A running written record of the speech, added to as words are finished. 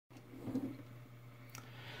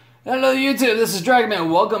Hello YouTube, this is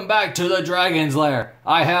Dragonman. Welcome back to the Dragon's Lair.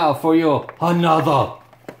 I have for you another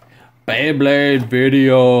Beyblade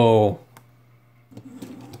video.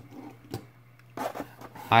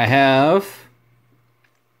 I have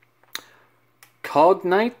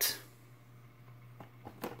Cognite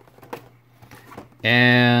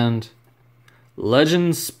and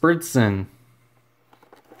Legend Spryzen.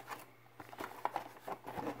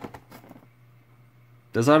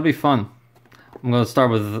 This ought to be fun. I'm going to start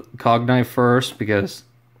with Cognite first because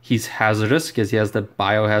he's hazardous, because he has the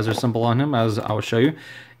biohazard symbol on him, as I will show you.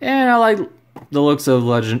 And I like the looks of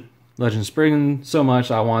Legend Spryzen so much,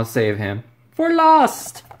 I want to save him for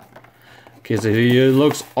last, because he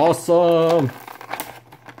looks awesome.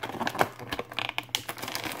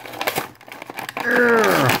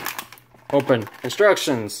 Urgh. Open.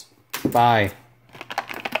 Instructions. Bye.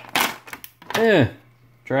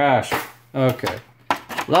 Trash. Okay.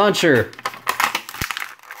 Launcher.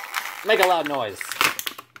 Make a loud noise.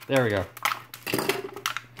 There we go.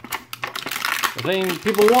 The thing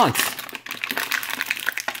people want.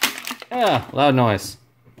 Yeah, loud noise.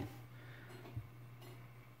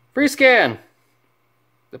 Free scan.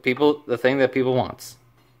 The thing that people wants.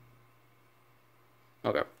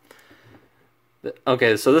 Okay.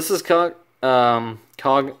 Okay, so this is Cognite,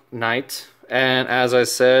 and as I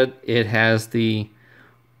said, it has the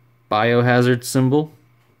biohazard symbol.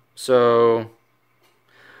 So,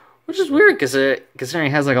 which is weird because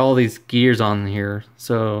considering it has like all these gears on here,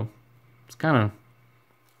 so it's kind of.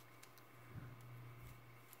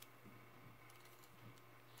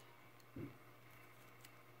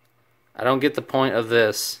 I don't get the point of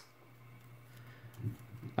this.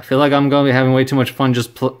 I feel like I'm going to be having way too much fun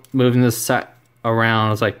just moving this set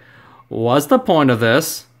around. It's like, what's the point of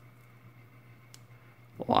this?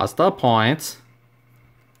 What's the point?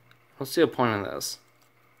 I don't see a point in this.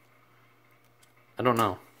 I don't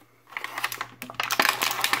know.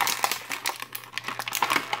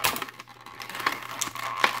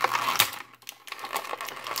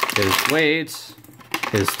 His weight,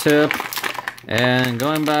 his tip, and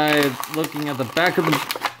going by looking at the back of the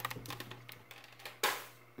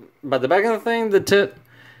thing, the tip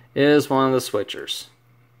is one of the switchers.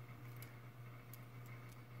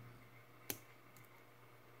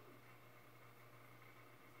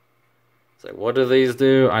 It's like, what do these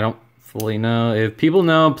do? I don't fully know. If people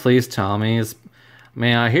know, please tell me. I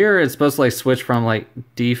mean, I hear it's supposed to like switch from like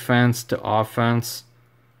defense to offense.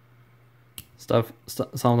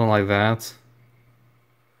 Something like that.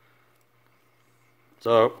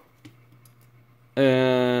 So,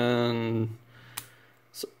 and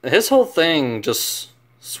so his whole thing just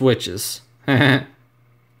switches. Huh.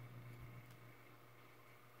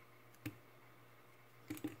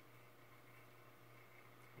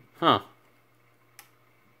 I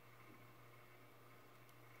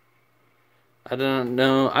don't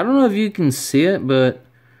know if you can see it, but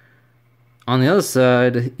on the other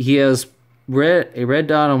side, he has a red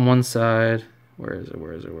dot on one side. Where is it?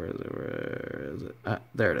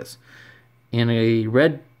 There it is. And a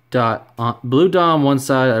red dot on blue dot on one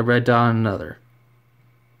side, a red dot on another.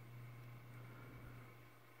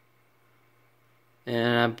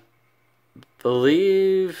 And I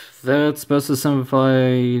believe that's supposed to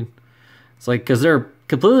simplify. It's like because they're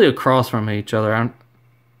completely across from each other.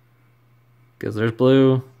 Because there's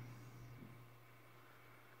blue.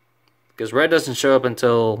 Because red doesn't show up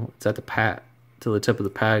until it's at the pad, till the tip of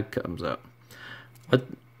the pad comes up.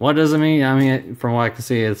 What does it mean? I mean, from what I can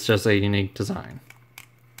see, it's just a unique design.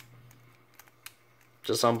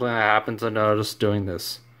 Just something I happened to notice doing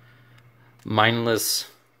this mindless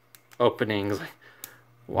openings. Like,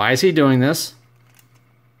 why is he doing this?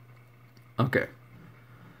 Okay.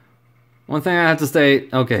 One thing I have to say,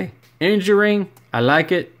 okay, energy ring, I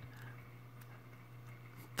like it.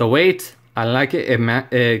 The weight, I like it.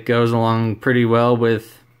 It goes along pretty well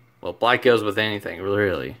with, well, black goes with anything,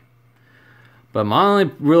 really. But my only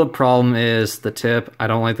real problem is the tip. I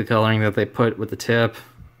don't like the coloring that they put with the tip.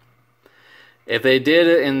 If they did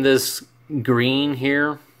it in this green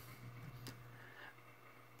here,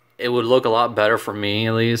 it would look a lot better for me,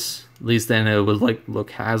 at least. At least then it would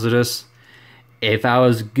look hazardous. If I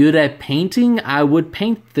was good at painting, I would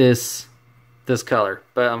paint this color.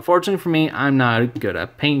 But unfortunately for me, I'm not good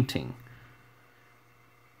at painting.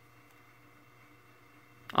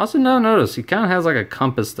 Also, notice he kind of has like a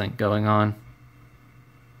compass thing going on.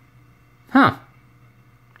 Huh.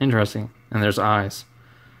 Interesting. And there's eyes.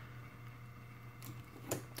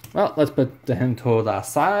 Well, let's put him to the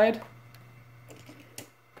side.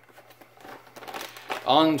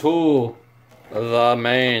 On to the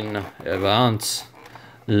main event.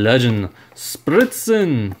 Legend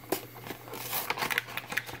Spryzen.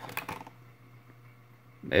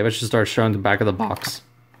 Maybe I should start showing the back of the box,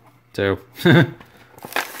 too.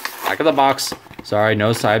 Back of the box. Sorry,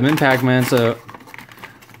 no Simon Pac-Man, so...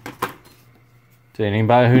 To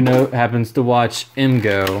anybody who happens to watch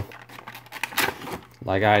Imgo,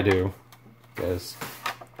 like I do, because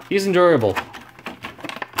he's enjoyable.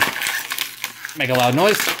 Make a loud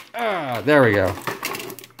noise. Ah, there we go.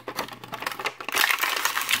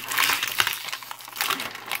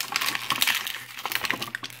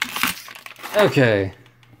 Okay,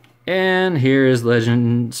 and here is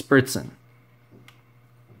Legend Spryzen.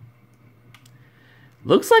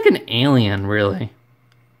 Looks like an alien, really.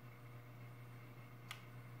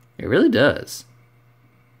 It really does.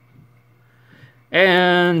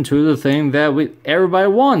 And to the thing that everybody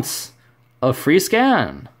wants, a free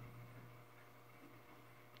scan.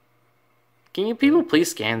 Can you people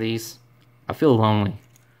please scan these? I feel lonely.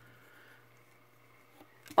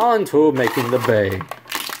 On to making the bay.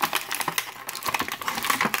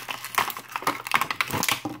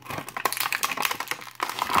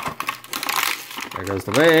 There goes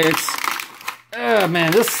the weights. Oh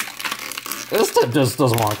man, this tip just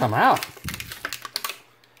doesn't want to come out.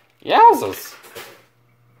 Yowzers.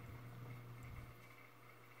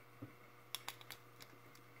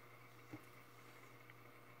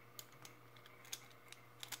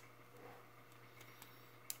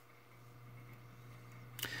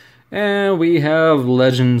 And we have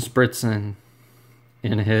Legend Spryzen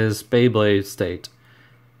in his Beyblade state.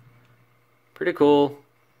 Pretty cool.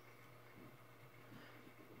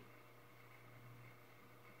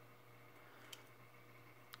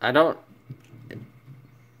 I don't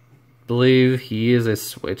believe he is a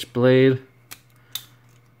switchblade.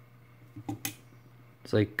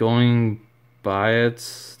 It's like going by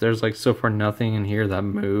it. There's like so far nothing in here that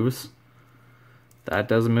moves. That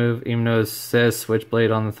doesn't move, even though it says switchblade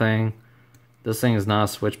on the thing. This thing is not a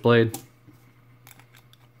switchblade.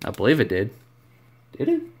 I believe it did. Did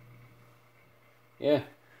it? Yeah.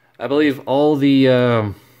 I believe all the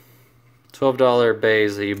 $12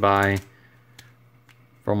 bays that you buy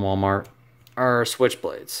from Walmart are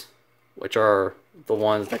switchblades, which are the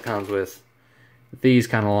ones that comes with these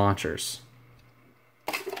kind of launchers.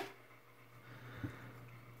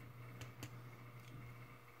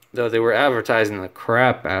 Though they were advertising the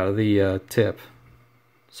crap out of the tip.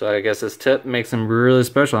 So I guess this tip makes them really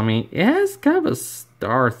special. I mean, it has kind of a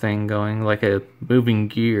star thing going, like a moving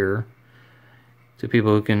gear, to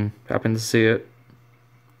people who can happen to see it.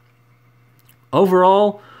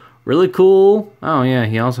 Overall, really cool. Oh yeah,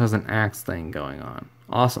 he also has an axe thing going on.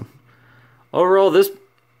 Awesome. Overall,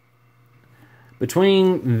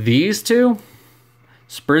 between these two,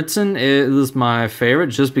 Spryzen is my favorite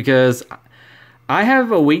just because I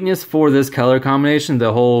have a weakness for this color combination,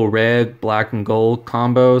 the whole red, black, and gold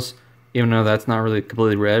combos. Even though that's not really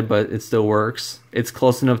completely red, but it still works. It's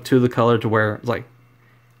close enough to the color to where it's like,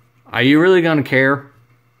 are you really gonna care?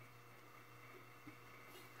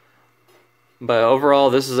 But overall,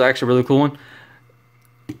 this is actually a really cool one.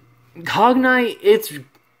 Cognite,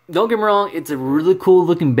 don't get me wrong, it's a really cool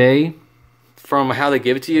looking bay from how they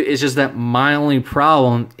give it to you. It's just that my only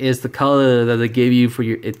problem is the color that they give you for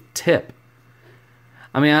your tip.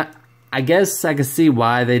 I mean, I guess I can see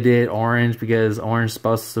why they did orange, because orange is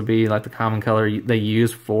supposed to be like the common color they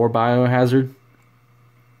use for Biohazard.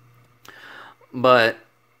 But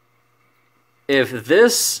if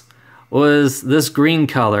this was this green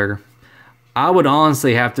color, I would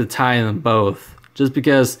honestly have to tie them both, just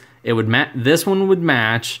because it would this one would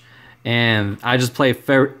match, and I just play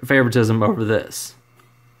favoritism over this.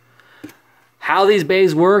 How these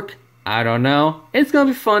bays work, I don't know. It's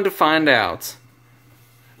gonna be fun to find out.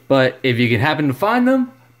 But if you can happen to find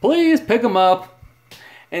them, please pick them up.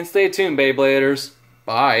 And stay tuned, Beybladers.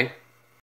 Bye.